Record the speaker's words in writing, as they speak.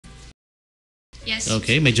Yes.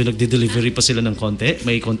 Okay, medyo nagde-delivery pa sila ng konti.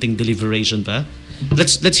 May konting deliberation pa.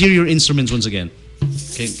 Let's hear your instruments once again.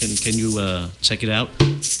 Can you check it out?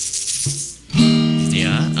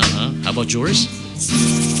 Yeah, How about yours?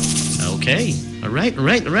 Okay. All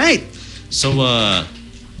right. So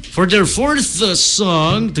for their fourth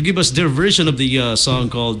song, to give us their version of the song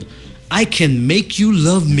called I Can Make You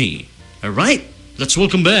Love Me. All right? Let's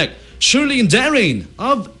welcome back Shirley and Darreyn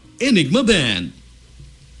of Enigma Band.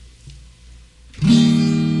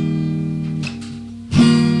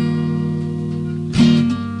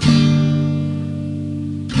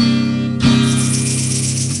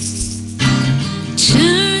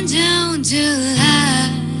 Turn down the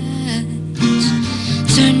lights,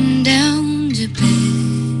 turn down the bed,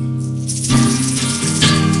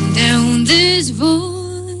 turn down these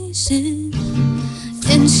voices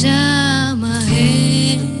inside my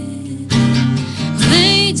head.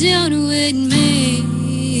 Lay down with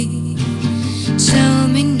me, tell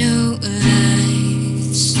me no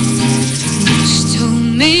lies. Just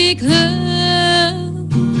don't make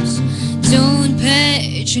loves, don't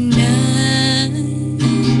patronize.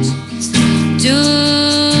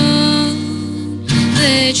 Don't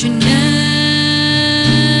patronize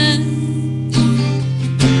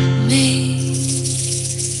me,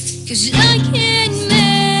 'cause I can't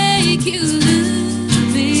make you love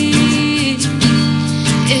me.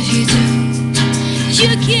 If you do,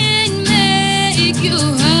 you can't make your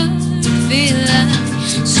heart feel like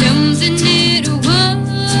something it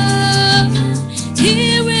was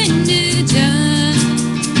here in the dark.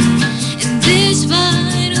 In this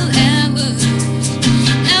final hour,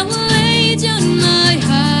 I will lay down my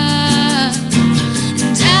heart,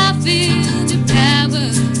 and I feel the power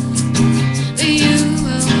of you.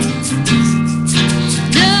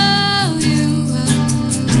 No, you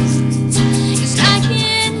won't, 'cause I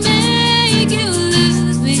can't make you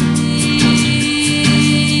love me.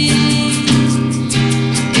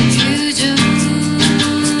 If you don't,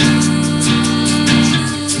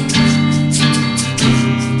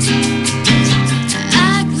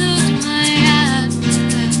 I close my eyes,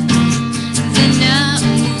 then I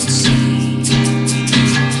won't see the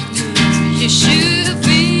way you should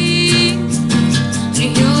be when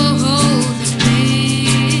you're holding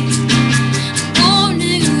me.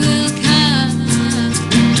 Morning will come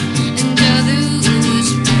and others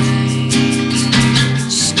right.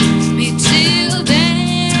 Just give me till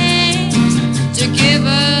then to give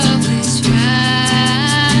up this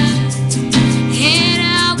fight, and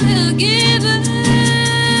I will give up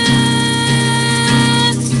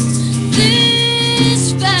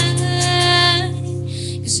this fight,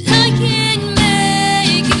 'cause I can't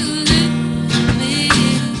make you love me.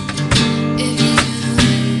 If you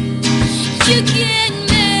do, you can't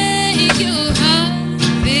make your heart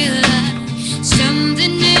feel like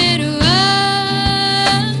something that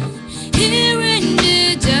was here in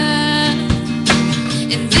the dark.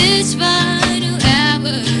 In this final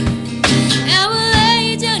hour, I will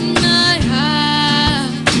lay down my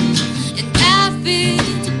heart, and I feel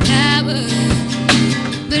the power,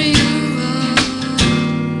 but you won't.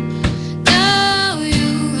 No,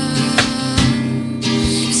 you won't,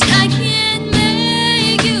 'cause I can't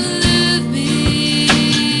make you love me.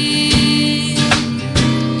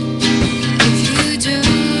 If you don't.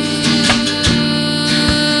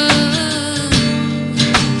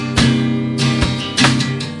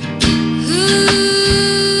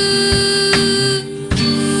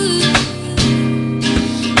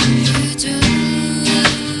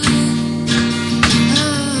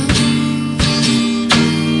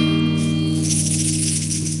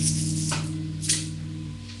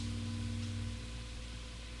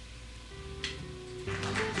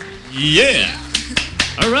 Yeah!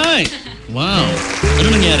 All right. Wow. Ano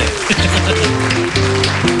nangyari?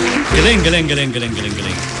 Galing.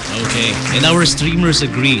 Okay. And our streamers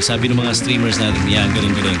agree. Sabi ng mga streamers natin, yeah,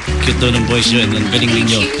 galing. Cute daw ng voice nyo and ang galing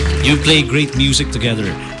ninyo. You play great music together.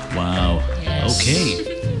 Wow. Yes. Okay.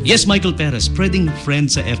 Yes, Michael Perez, spreading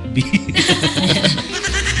friends sa FB.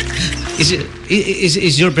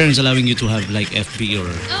 Is your parents allowing you to have like FB or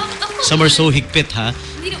some are so higpit, ha?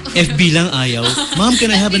 FB lang ayaw. Mom,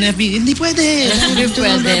 can I have an FB? Hindi pwede. Hindi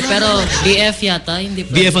pwede, pero BF yata, hindi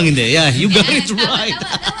pwede. BF ang hindi. Yeah, you got it right.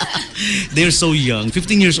 They're so young.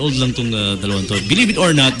 15 years old lang tong dalawang to. Believe it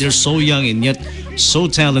or not, they're so young and yet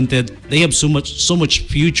so talented. They have so much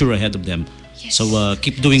future ahead of them. So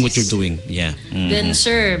keep doing what you're doing. Yeah. Then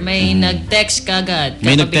sir, may nag-text kagad.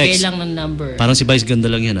 May Kakabigay nag-text. lang ng number. Parang si Vice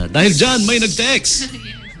ganda lang yan, ha? Dahil dyan, may nag-text.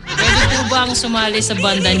 Pwede po bang sumali sa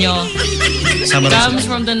banda nyo? Sama rin Comes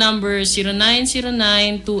sila. from the number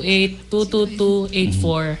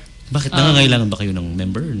 0909-28-222-84. Bakit nangangailangan ba kayo ng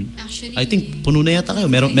member? Actually, I think puno na yata kayo.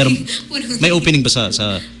 Meron puno na. may opening ba sa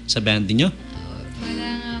band niyo? Wala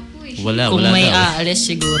nga po eh. Kung Wala may daw. aalis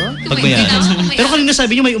siguro. Pag may Pero kanina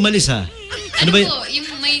sabi niyo may umalis ha. Ano ba po, yung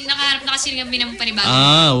may nakaharap na kasi kami ng panibago.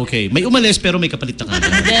 okay. May umalis pero may kapalit na kanya.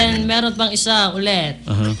 Then, meron pang isa ulit.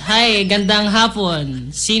 Aha. Hi, gandang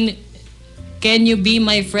hapon. Can you be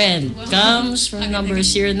my friend? Comes from number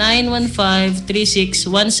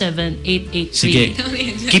 0915-3617-883. Sige.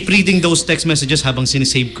 Keep reading those text messages habang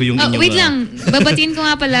sinisave ko yung Oh, inyong wait lang. Babatiin ko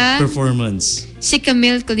nga pala. performance. Si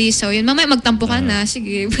Camille Coliso. Yun, mamaya magtampo ka na.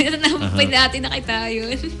 Sige. Pwede natin nakita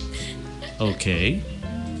yun. Okay.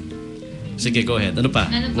 Sige, go ahead. Ano pa?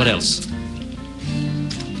 Ano pa? What else?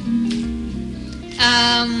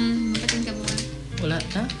 Babatiin ka ba? Wala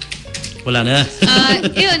na? Wala na.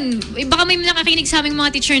 Yun. Baka may nakakinig sa aming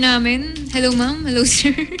mga teacher namin. Hello, ma'am. Hello,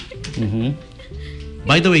 sir. Mhm.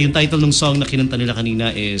 By the way, yung title ng song na kinanta nila kanina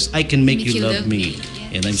is I Can Make You Love Me. Yes.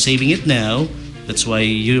 And I'm saving it now. That's why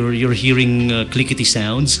you're hearing clickety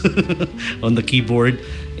sounds on the keyboard.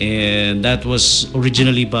 And that was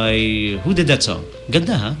originally by... Who did that song?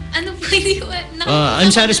 Ganda, ha? Ano po? Hindi ko... I'm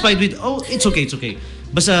satisfied with... Oh, it's okay, it's okay.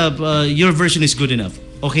 Basta your version is good enough.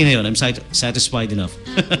 Okay na yun. I'm satisfied enough.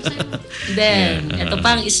 Then, ito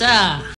pang isa.